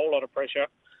applying a whole lot of pressure.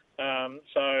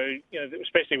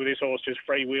 Especially with this horse just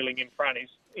freewheeling in front,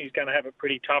 he's going to have it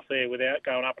pretty tough there without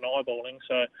going up and eyeballing.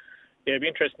 So, it'd be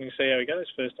interesting to see how he goes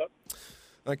first up.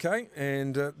 Okay,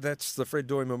 and that's the Fred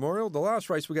Doyle Memorial. The last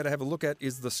race we're going to have a look at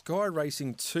is the Sky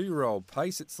Racing 2-year-old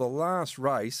pace. It's the last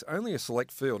race, only a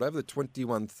select field, over the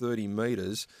 2130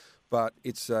 metres, but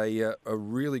it's a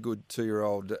really good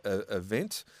 2-year-old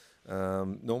event.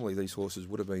 Normally these horses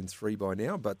would have been 3 by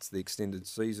now, but it's the extended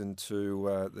season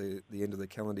to the end of the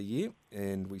calendar year,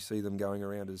 and we see them going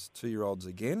around as 2-year-olds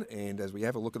again. And as we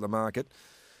have a look at the market,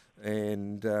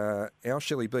 and our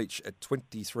Shelley Beach at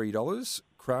 $23,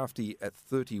 Crafty at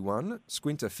 $31,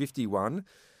 Squinter $51,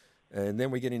 and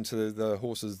then we get into the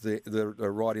horses that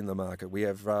are right in the market. We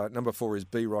have number 4 is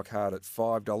B Rock Hard at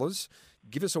 $5,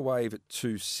 Give Us a Wave at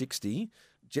 $2.60,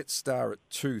 Jetstar at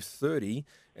 $2.30,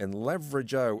 and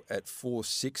Lavrageau at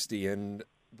 $4.60. And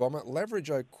Bomber,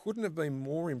 Lavrageau couldn't have been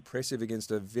more impressive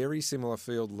against a very similar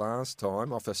field last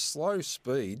time. Off a slow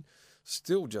speed,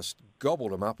 still just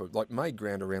gobbled them up, like made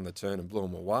ground around the turn and blew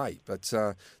them away. But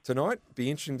tonight,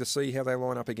 be interesting to see how they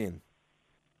line up again.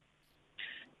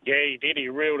 Yeah, he did. He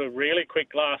reeled a really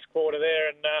quick last quarter there,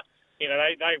 and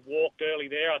they walked early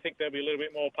there. I think there'll be a little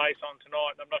bit more pace on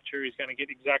tonight. I'm not sure he's going to get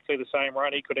exactly the same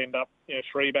run. He could end up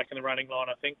 3 back in the running line,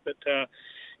 I think. But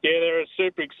they're a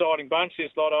super exciting bunch. This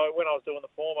lot. When I was doing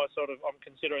the form, I'm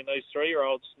considering these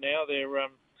 3-year-olds now.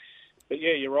 But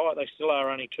yeah, you're right. They still are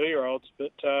only 2-year-olds,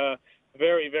 but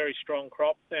very, very strong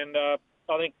crop. And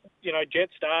I think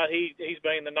Jetstar. He's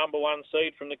been the number 1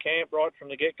 seed from the camp right from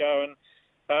the get-go, and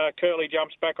Curly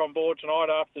jumps back on board tonight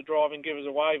after driving Give Us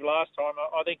a Wave last time.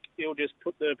 I think he'll just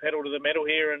put the pedal to the metal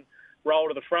here and roll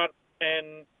to the front,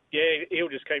 and he'll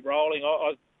just keep rolling.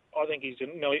 I think he's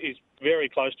very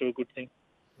close to a good thing.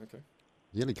 Okay.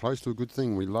 Really close to a good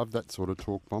thing. We love that sort of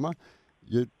talk, Bomber.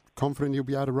 You're confident he'll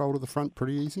be able to roll to the front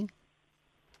pretty easy?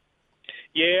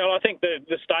 Yeah, well, I think the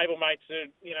stablemates are,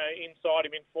 inside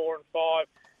him in 4 and 5,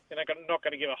 and they're not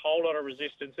going to give a whole lot of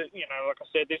resistance. Like I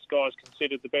said, this guy's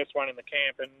considered the best one in the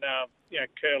camp, and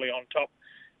Curly on top.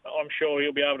 I'm sure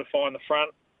he'll be able to find the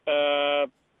front.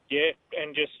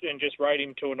 And just rate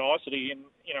him to a nicety. And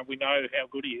we know how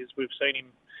good he is. We've seen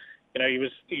him.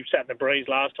 He sat in the breeze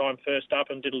last time, first up,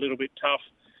 and did a little bit tough,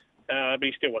 but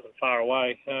he still wasn't far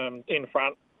away. In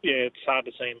front, it's hard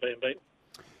to see him being beat.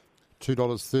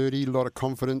 $2.30, a lot of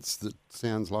confidence. That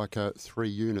sounds like a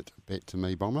 3-unit bet to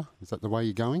me, Bomber. Is that the way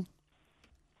you're going?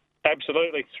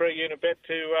 Absolutely. 3-unit bet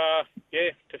to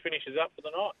finish us up for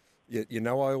the night. I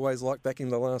always like backing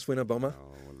the last winner, Bomber.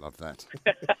 Oh, I love that.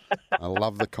 I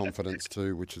love the confidence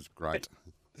too, which is great.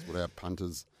 That's what our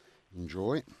punters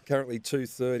enjoy. Currently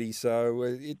 $2.30,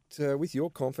 so with your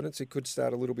confidence, it could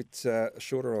start a little bit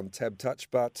shorter on tab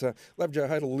touch, but Lavrageau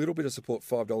had a little bit of support,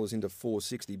 $5 into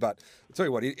 $4.60. But I'll tell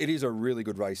you what, it is a really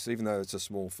good race, even though it's a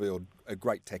small field, a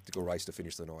great tactical race to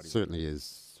finish the night. Certainly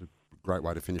is. It's a great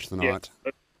way to finish the night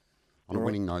on a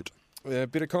winning note. A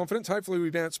bit of confidence. Hopefully we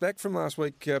bounce back from last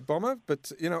week, Bomber,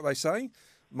 but you know what they say,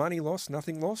 money lost,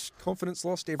 nothing lost, confidence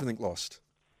lost, everything lost.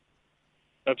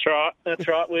 That's right.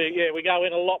 We go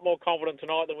in a lot more confident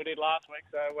tonight than we did last week.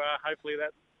 So hopefully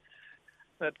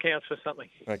that counts for something.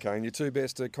 Okay, and your 2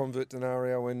 best are Convert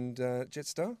Denario and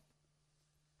Jetstar?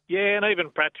 Yeah, and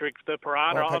even Patrick the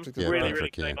Piranha. I'm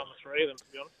really keen on the 3 of them, to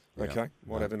be honest. Okay,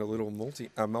 might have a little multi.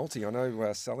 I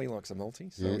know Sally likes a multi.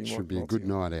 So it should be a good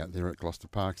night out there at Gloucester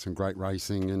Park. Some great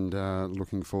racing, and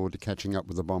looking forward to catching up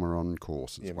with the Bomber on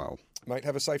course as well. Mate,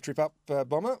 have a safe trip up,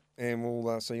 Bomber, and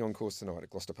we'll see you on course tonight at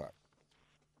Gloucester Park.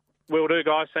 Will do,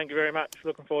 guys. Thank you very much.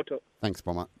 Looking forward to it. Thanks,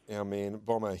 Bomber. Our man,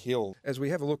 Bomber Hill. As we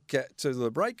have a look to the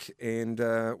break, and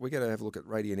we're going to have a look at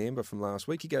Radiant Amber from last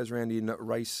week. He goes around in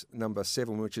race number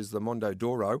 7, which is the Mondo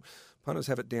Doro. Punters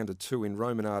have it down to 2 in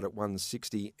Romanard at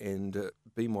 $1.60 and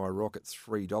Be My Rock at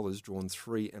 $3, drawn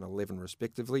 3 and 11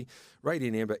 respectively.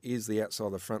 Radiant Amber is the outside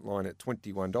of the front line at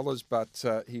 $21, but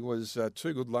he was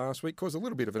too good last week. Caused a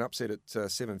little bit of an upset at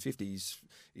 $7.50.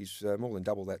 He's more than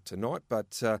double that tonight,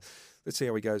 but let's see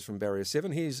how he goes from barrier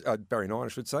 7. Here's barrier 9, I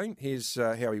should say. Here's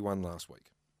how he won last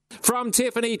week. from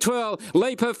Tiffany Twirl.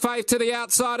 Leap of Faith to the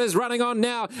outsiders running on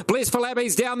now. Blissful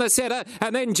Abbey's down the centre,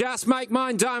 and then Just Make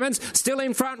Mine Diamonds still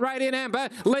in front. Radiant Amber,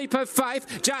 Leap of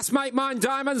Faith. Just Make Mine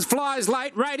Diamonds flies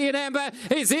late. Radiant Amber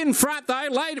is in front though.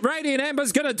 Radiant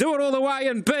Amber's going to do it all the way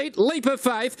and beat Leap of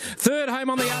Faith. Third home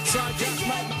on the outside.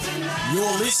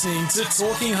 You're listening to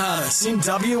Talking Harness in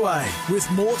WA with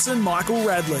Morts and Michael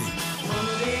Radley.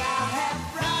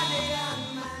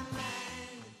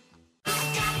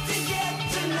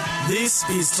 This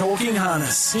is Talking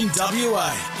Harness in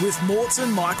WA with Morts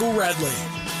and Michael Radley.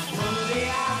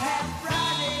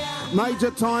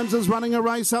 Major Times is running a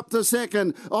race up to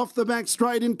second. Off the back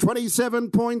straight in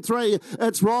 27.3.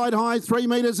 It's Ride High 3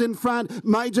 metres in front.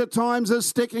 Major Times is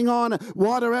sticking on.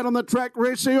 Wider out on the track,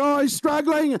 Rishi. Oh, he's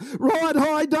struggling. Ride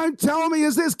High, don't tell me.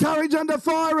 Is this Courage Under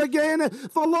Fire again?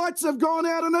 The lights have gone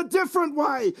out in a different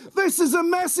way. This is a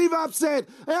massive upset.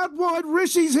 Out wide,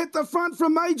 Rishi's hit the front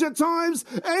from Major Times,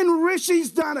 and Rishi's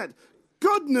done it.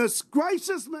 Goodness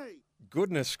gracious me.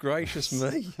 Goodness gracious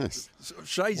me.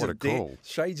 Shades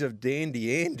of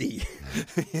Dandy Andy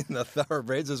in the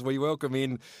thoroughbreds as we welcome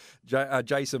in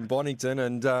Jason Bonington.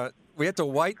 And we had to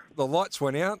wait. The lights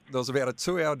went out. There was about a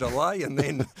 2-hour delay, and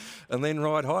then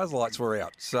Ride High's lights were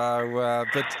out. So, I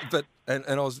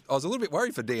was a little bit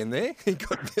worried for Dan there. He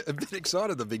got a bit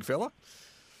excited, the big fella.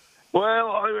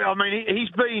 Well, I mean, he's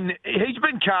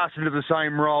been cast into the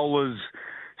same role as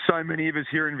so many of us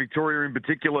here in Victoria, in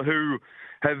particular, who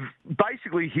have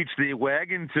basically hitched their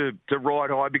wagon to Ride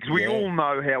High, because we all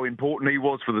know how important he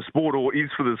was for the sport, or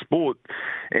is for the sport.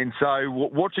 And so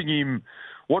watching him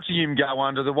go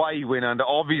under, the way he went under,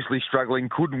 obviously struggling,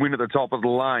 couldn't win at the top of the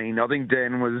lane. I think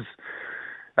Dan was...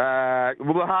 the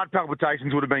heart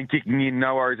palpitations would have been kicking in,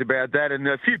 no worries about that. And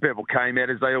a few people came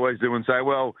out, as they always do, and say,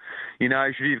 well, you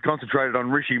know, should you have concentrated on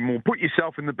Rishi more? Put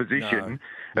yourself in the position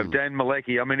of Dan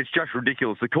Malecki. I mean, it's just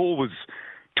ridiculous. The call was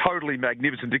totally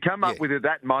magnificent. To come up with at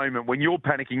that moment when you're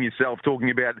panicking yourself, talking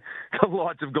about the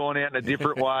lights have gone out in a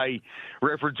different way,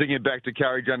 referencing it back to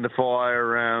Courage Under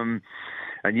Fire. And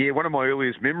one of my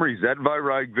earliest memories, that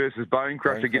Rogue versus Bone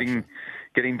Crusher getting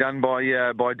done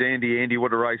by Dandy Andy.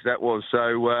 What a race that was.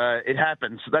 So it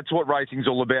happens. That's what racing's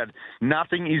all about.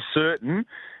 Nothing is certain,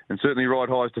 and certainly Ride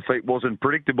High's defeat wasn't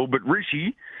predictable. But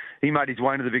Rishi, he made his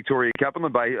way into the Victoria Cup on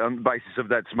the basis of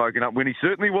that smoking up win. He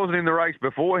certainly wasn't in the race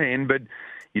beforehand, but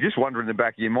you just wonder in the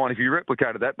back of your mind, if you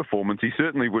replicated that performance, he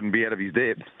certainly wouldn't be out of his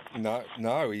depth.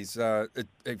 No, he's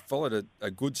it followed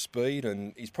a good speed,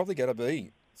 and he's probably going to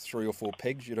be 3 or 4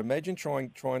 pegs, you'd imagine,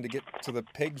 trying to get to the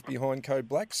pegs behind Code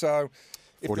Black. So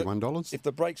 $41. If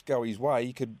the brakes go his way,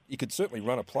 he could certainly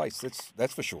run a place.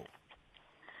 That's for sure.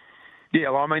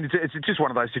 Yeah, well, I mean, it's just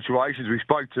one of those situations. We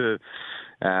spoke to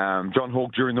John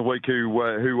Hawke during the week,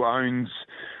 who owns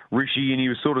Rishi, and he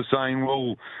was sort of saying,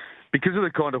 well, because of the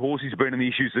kind of horse he's been and the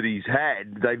issues that he's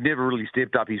had, they've never really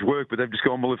stepped up his work, but they've just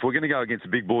gone, well, if we're going to go against the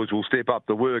big boys, we'll step up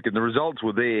the work, and the results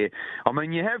were there. I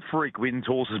mean, you have freak wins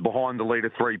horses behind the lead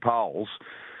of 3 poles,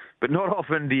 but not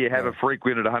often do you have a freak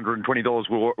win at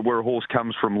 $120 where a horse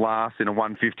comes from last in a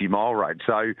 150-mile race.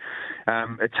 So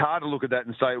it's hard to look at that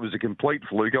and say it was a complete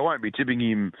fluke. I won't be tipping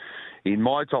him in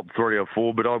my top 3 or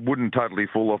 4, but I wouldn't totally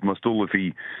fall off my stool if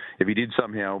he did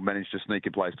somehow manage to sneak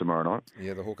a place tomorrow night.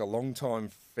 Yeah, the Hawk, a long-time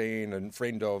fan and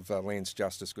friend of Lance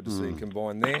Justice. Good to see him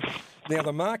combined there. Now,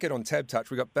 the market on Tab Touch,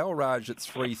 we've got Balraj at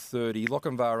 $3.30,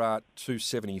 Lochinvar Art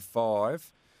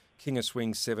 $2.75, King of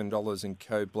Swing $7, and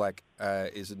Code Black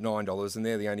is at $9, and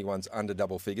they're the only ones under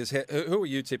double figures. Who are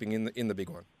you tipping in the big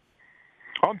one?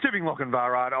 I'm tipping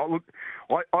Lochinvar Art.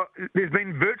 There's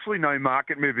been virtually no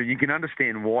market movement. You can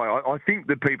understand why. I think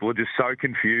that people are just so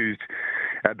confused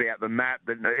about the map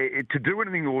that to do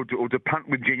anything or to punt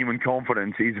with genuine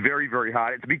confidence is very, very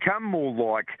hard. It's become more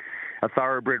like a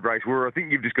thoroughbred race where I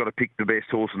think you've just got to pick the best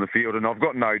horse in the field, and I've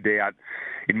got no doubt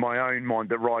in my own mind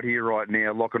that right here, right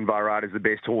now, Lochinvar Art is the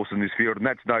best horse in this field, and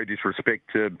that's no disrespect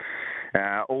to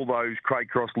all those Craig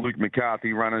Cross, Luke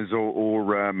McCarthy runners or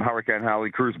Hurricane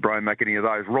Harley, Cruz Bromack, any of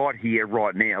those. Right here,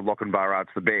 right now, Lochinvar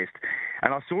Art's the best.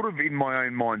 And I sort of, in my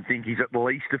own mind, think he's at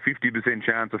least a 50%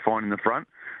 chance of finding the front.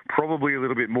 Probably a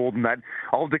little bit more than that.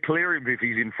 I'll declare him if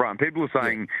he's in front. People are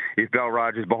saying if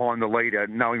Balraj is behind the leader,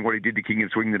 knowing what he did to King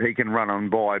of Swing, that he can run on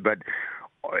by. But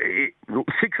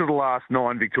 6 of the last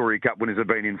 9 Victoria Cup winners have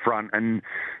been in front, and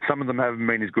some of them haven't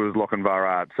been as good as Lochinvar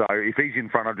Art. So if he's in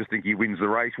front, I just think he wins the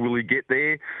race. Will he get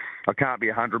there? I can't be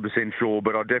 100% sure,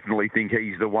 but I definitely think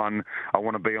he's the one I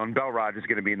want to be on. Balraj is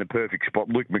going to be in the perfect spot.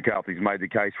 Luke McCarthy's made the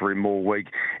case for him all week.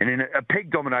 And in a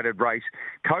peg-dominated race,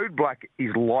 Code Black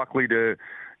is likely to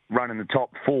run in the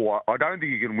top 4. I don't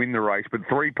think he can win the race, but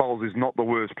 3 poles is not the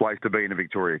worst place to be in a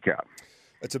Victoria Cup.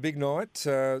 It's a big night.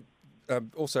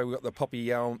 Also, we've got the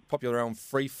Popular Elm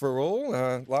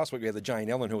Free-for-All. Last week we had the Jane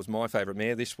Ellen, who was my favourite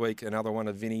mare. This week, another one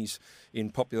of Vinny's in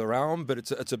Popular Elm. But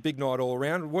it's a big night all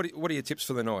around. What are your tips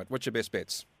for the night? What's your best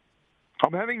bets?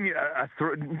 I'm having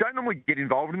don't normally get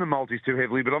involved in the multis too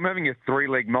heavily, but I'm having a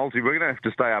 3-leg multi. We're going to have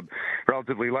to stay up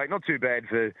relatively late. Not too bad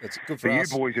for you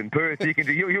boys in Perth.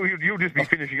 You'll just be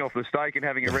finishing off the steak and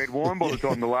having a red wine by the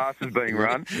time the last is being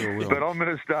run. Sure, but I'm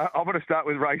going to start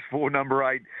with race 4, number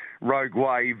 8, Rogue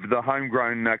Wave, the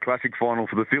homegrown classic final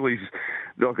for the fillies.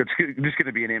 Look, it's just going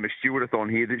to be an Emma Stewart-a-thon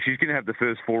here. She's going to have the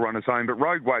first 4 runners home, but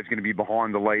Rogue Wave's going to be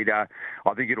behind the leader.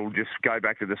 I think it'll just go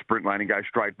back to the sprint lane and go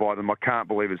straight by them. I can't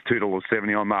believe it's $2.70.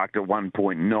 I marked at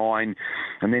 1.9.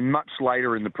 And then much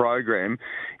later in the program,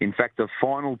 in fact, the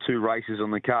final 2 races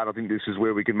on the card, I think this is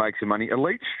where we can make some money.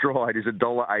 Elite Stride is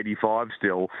 $1.85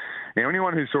 still. Now,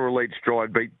 anyone who saw Elite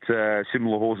Stride beat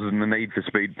similar horses in the Need for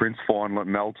Speed Prince final at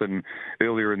Melton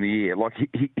earlier in the year, like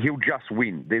he'll just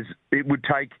win. It would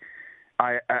take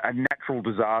a natural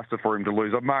disaster for him to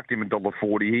lose. I've marked him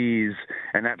 $1.40. He is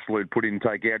an absolute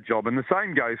put-in-take-out job. And the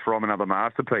same goes for I'm Another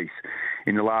Masterpiece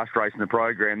in the last race in the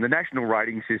program. The national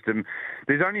rating system,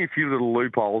 there's only a few little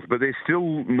loopholes, but they're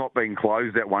still not being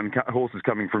closed, that one. Horses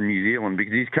coming from New Zealand,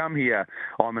 because he's come here,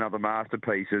 I'm Another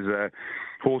Masterpiece, as a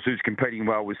horse who's competing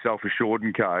well with Self Assured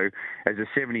and Co. as a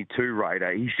 72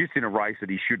 rater. He's just in a race that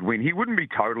he should win. He wouldn't be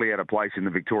totally out of place in the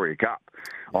Victoria Cup.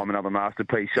 I'm Another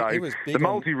Masterpiece. So the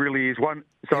multi really is one.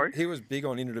 Sorry? He was big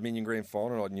on Inter-Dominion Grand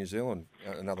Final night in New Zealand.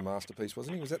 Another Masterpiece,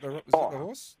 wasn't he? Was that the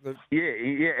horse?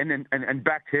 Yeah, and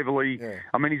backed heavily. Yeah.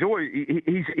 I mean,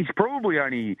 he's probably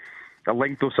only a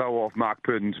length or so off Mark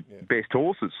Purden's best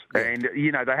horses. Yeah. And,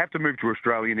 they have to move to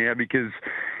Australia now because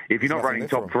if you're not running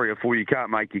top 3 or 4, you can't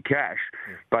make your cash.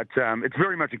 Yeah. But it's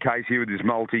very much a case here with this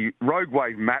multi. Rogue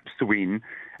Wave maps to win,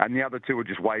 and the other 2 are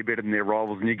just way better than their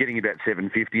rivals, and you're getting about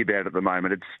 $7.50 about at the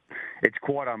moment. It's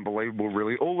quite unbelievable,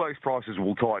 really. All those prices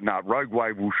will tighten up. Rogue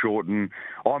Wave will shorten.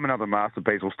 I'm Another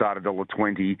Masterpiece will start at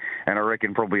 $1.20, and I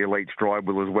reckon probably Elite Stride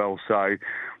will as well. So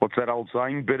what's that old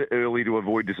saying? Better early to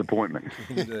avoid disappointment.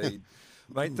 Indeed.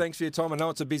 Mate, thanks for your time. I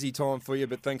know it's a busy time for you,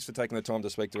 but thanks for taking the time to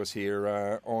speak to us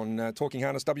here on Talking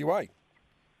Harness WA.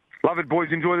 Love it, boys.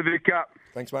 Enjoy the Vic Cup.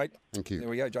 Thanks, mate. Thank you. There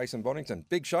we go, Jason Bonington.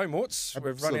 Big show, Morts.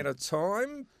 We've run out of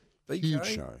time. BK, huge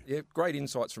show. Yeah, great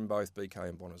insights from both BK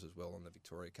and Bonners as well on the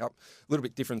Victoria Cup. A little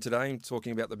bit different today,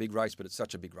 talking about the big race, but it's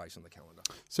such a big race on the calendar.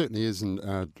 Certainly is, and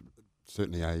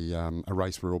certainly a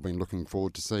race we've all been looking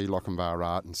forward to see. Lochinvar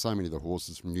Art and so many of the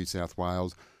horses from New South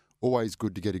Wales. Always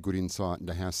good to get a good insight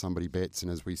into how somebody bets,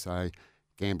 and as we say,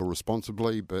 gamble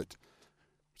responsibly, but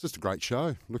it's just a great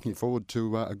show. Looking forward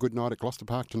to a good night at Gloucester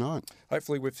Park tonight.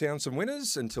 Hopefully we've found some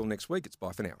winners. Until next week, it's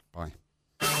bye for now. Bye.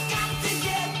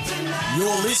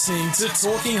 You're listening to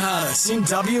Talking Harness in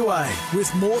WA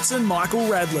with Morts and Michael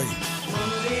Radley.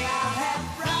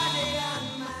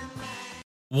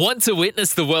 Want to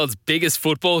witness the world's biggest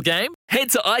football game? Head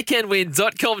to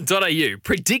iCanWin.com.au,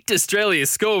 predict Australia's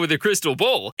score with a crystal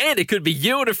ball, and it could be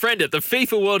you and a friend at the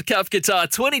FIFA World Cup Qatar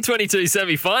 2022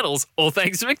 semi-finals, all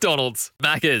thanks to McDonald's.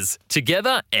 Maccas,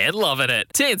 together and loving it.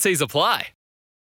 TNCs apply.